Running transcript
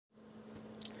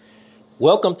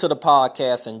Welcome to the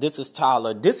podcast, and this is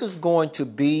Tyler. This is going to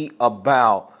be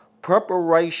about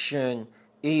preparation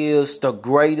is the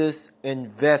greatest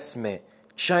investment,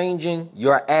 changing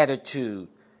your attitude,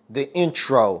 the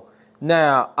intro.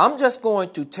 Now, I'm just going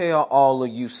to tell all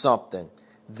of you something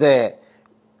that,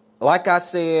 like I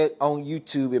said on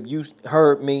YouTube, if you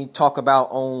heard me talk about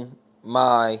on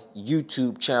my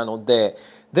YouTube channel, that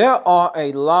there are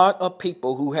a lot of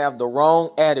people who have the wrong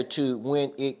attitude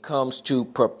when it comes to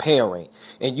preparing.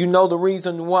 And you know the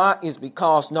reason why is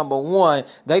because, number one,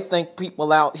 they think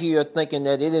people out here thinking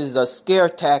that it is a scare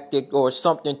tactic or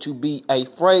something to be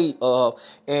afraid of.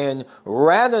 And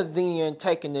rather than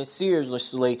taking it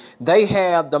seriously, they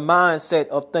have the mindset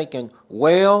of thinking,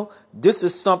 well, this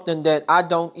is something that I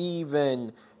don't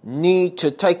even need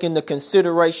to take into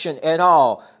consideration at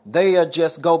all. They'll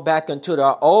just go back into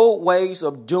their old ways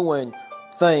of doing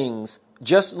things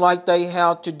just like they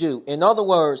have to do. In other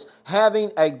words,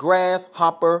 having a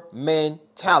grasshopper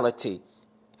mentality.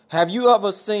 Have you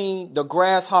ever seen the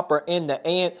grasshopper and the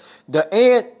ant? The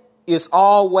ant is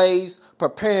always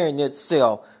preparing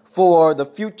itself for the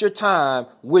future time,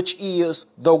 which is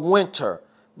the winter.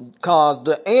 Because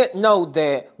the ant know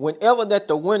that whenever that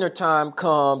the winter time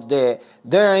comes, that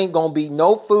there ain't going to be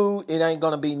no food. It ain't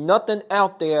going to be nothing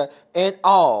out there at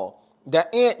all.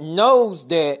 The ant knows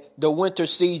that the winter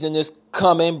season is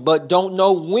coming, but don't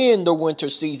know when the winter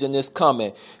season is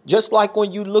coming. Just like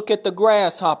when you look at the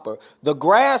grasshopper. The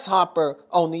grasshopper,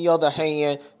 on the other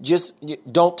hand, just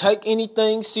don't take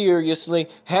anything seriously,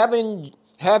 having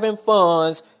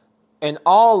fun and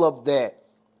all of that.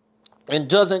 And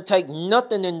doesn't take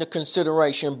nothing into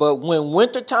consideration. But when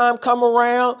wintertime come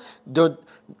around, the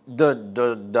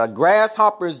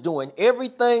grasshopper is doing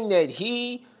everything that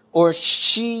he or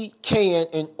she can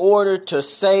in order to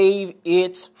save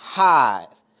its hive.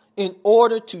 In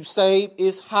order to save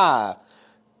its hive.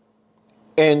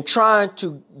 And trying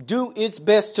to do its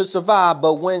best to survive.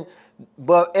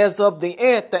 But as of the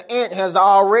ant has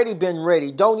already been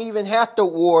ready. Don't even have to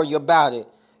worry about it.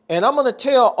 And I'm going to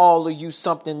tell all of you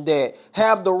something that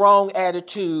have the wrong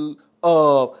attitude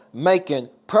of thinking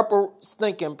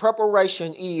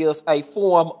preparation is a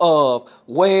form of,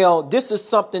 well, this is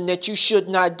something that you should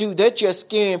not do. They're just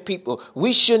scaring people.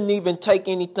 We shouldn't even take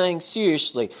anything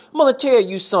seriously. I'm going to tell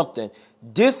you something.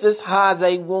 This is how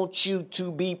they want you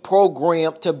to be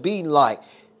programmed to be like.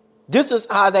 This is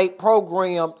how they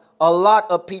program a lot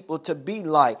of people to be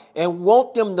like and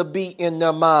want them to be in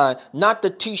their mind, not to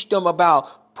teach them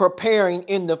about preparing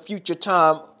in the future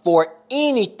time for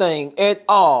anything at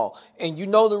all. And you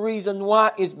know the reason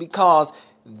why is because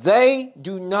they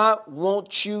do not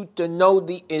want you to know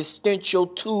the essential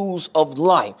tools of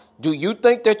life. Do you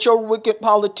think that your wicked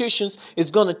politicians is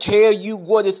going to tell you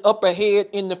what is up ahead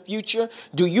in the future?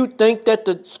 Do you think that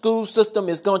the school system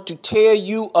is going to tell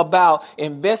you about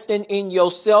investing in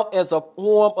yourself as a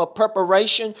form of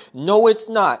preparation? No, it's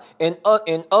not. And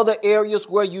in other areas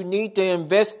where you need to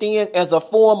invest in as a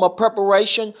form of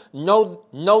preparation, no,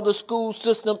 the school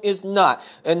system is not.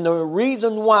 And the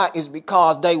reason why is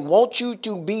because they want you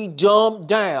to be dumbed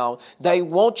down. They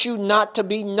want you not to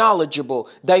be knowledgeable.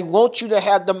 They want you to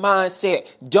have the mindset.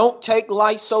 Don't take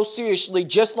life so seriously,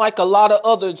 just like a lot of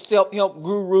other self-help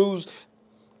gurus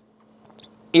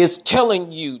is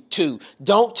telling you to.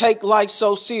 Don't take life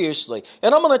so seriously.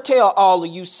 And I'm going to tell all of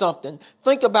you something.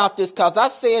 Think about this, because I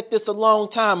said this a long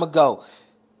time ago.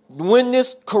 When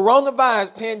this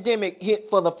coronavirus pandemic hit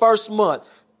for the first month,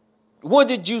 what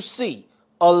did you see?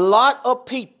 A lot of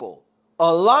people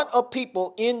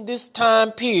in this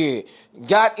time period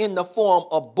got in the form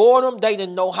of boredom. They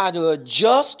didn't know how to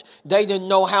adjust. They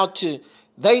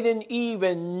didn't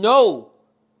even know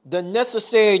the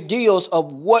necessary deals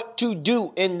of what to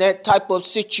do in that type of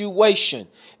situation.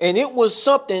 And it was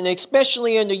something,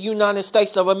 especially in the United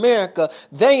States of America,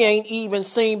 they ain't even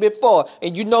seen before.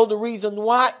 And you know the reason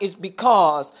why is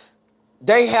because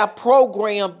they have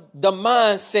programmed the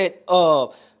mindset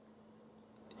of,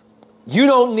 you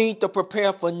don't need to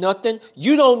prepare for nothing.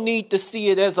 You don't need to see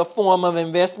it as a form of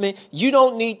investment. You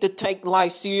don't need to take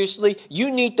life seriously. You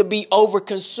need to be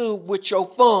overconsumed with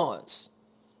your funds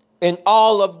and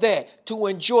all of that to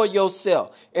enjoy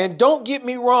yourself. And don't get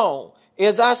me wrong.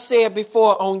 As I said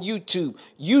before on YouTube,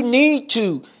 you need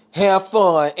to have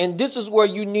fun. And this is where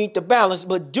you need to balance.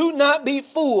 But do not be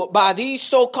fooled by these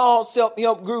so-called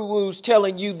self-help gurus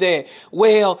telling you that,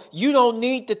 well, you don't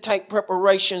need to take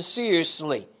preparation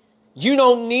seriously. You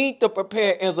don't need to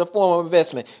prepare as a form of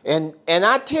investment. And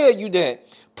I tell you that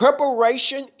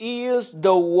preparation is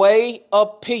the way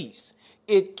of peace.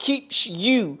 It keeps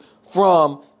you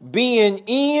from being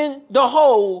in the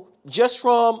hole just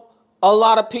from a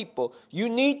lot of people. You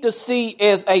need to see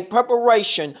as a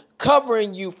preparation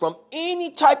covering you from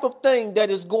any type of thing that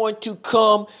is going to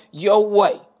come your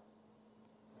way.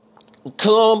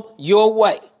 Come your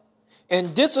way.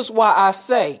 And this is why I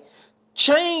say,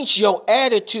 change your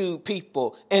attitude,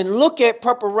 people, and look at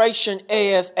preparation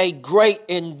as a great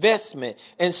investment.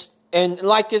 And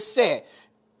like it said,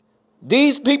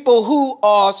 these people who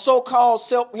are so-called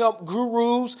self-help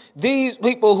gurus, these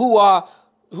people who are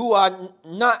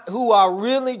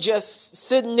really just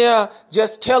sitting there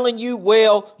just telling you,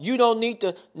 well, you don't need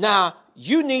to. Now,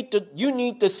 you need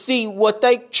to see what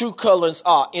their true colors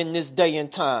are in this day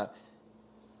and time.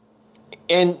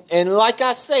 And like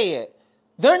I said,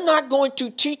 they're not going to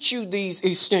teach you these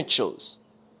essentials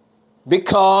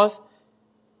because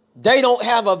they don't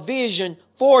have a vision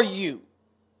for you.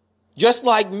 Just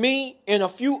like me and a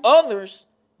few others,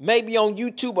 maybe on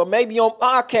YouTube or maybe on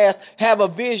podcasts, have a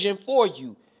vision for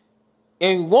you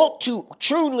and want to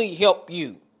truly help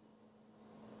you.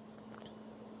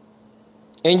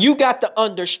 And you got to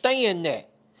understand that.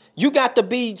 You got to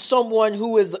be someone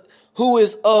who is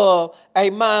a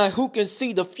mind who can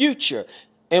see the future.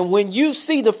 And when you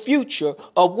see the future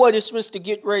of what is supposed to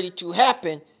get ready to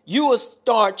happen, you will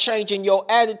start changing your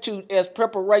attitude as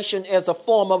preparation as a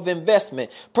form of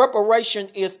investment. Preparation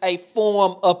is a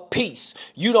form of peace.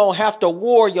 You don't have to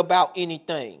worry about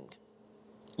anything.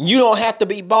 You don't have to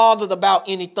be bothered about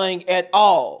anything at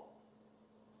all.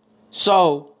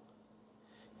 So,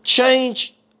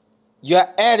 change your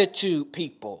attitude,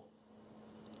 people.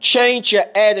 Change your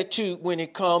attitude when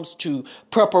it comes to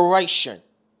preparation.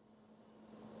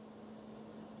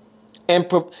 And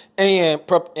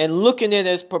looking at it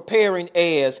as preparing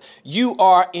as you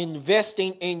are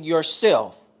investing in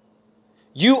yourself.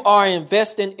 You are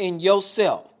investing in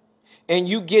yourself. And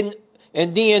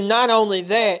then not only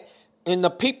that, and the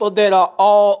people that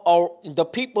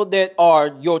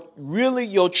are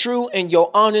your true and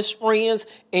your honest friends,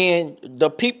 and the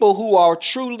people who are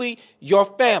truly your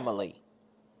family.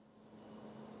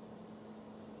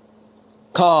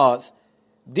 Cause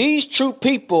these true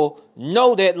people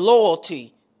know that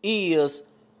loyalty is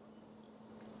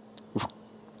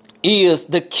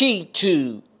the key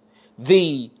to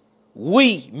the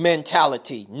we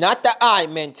mentality, not the I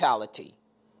mentality.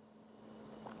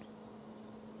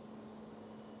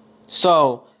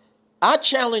 So I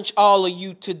challenge all of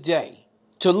you today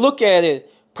to look at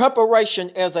it,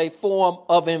 preparation as a form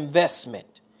of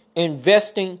investment,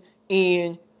 investing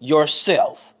in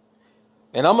yourself.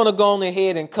 And I'm going to go on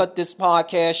ahead and cut this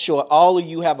podcast short. All of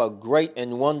you have a great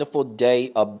and wonderful day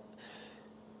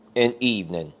and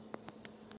evening.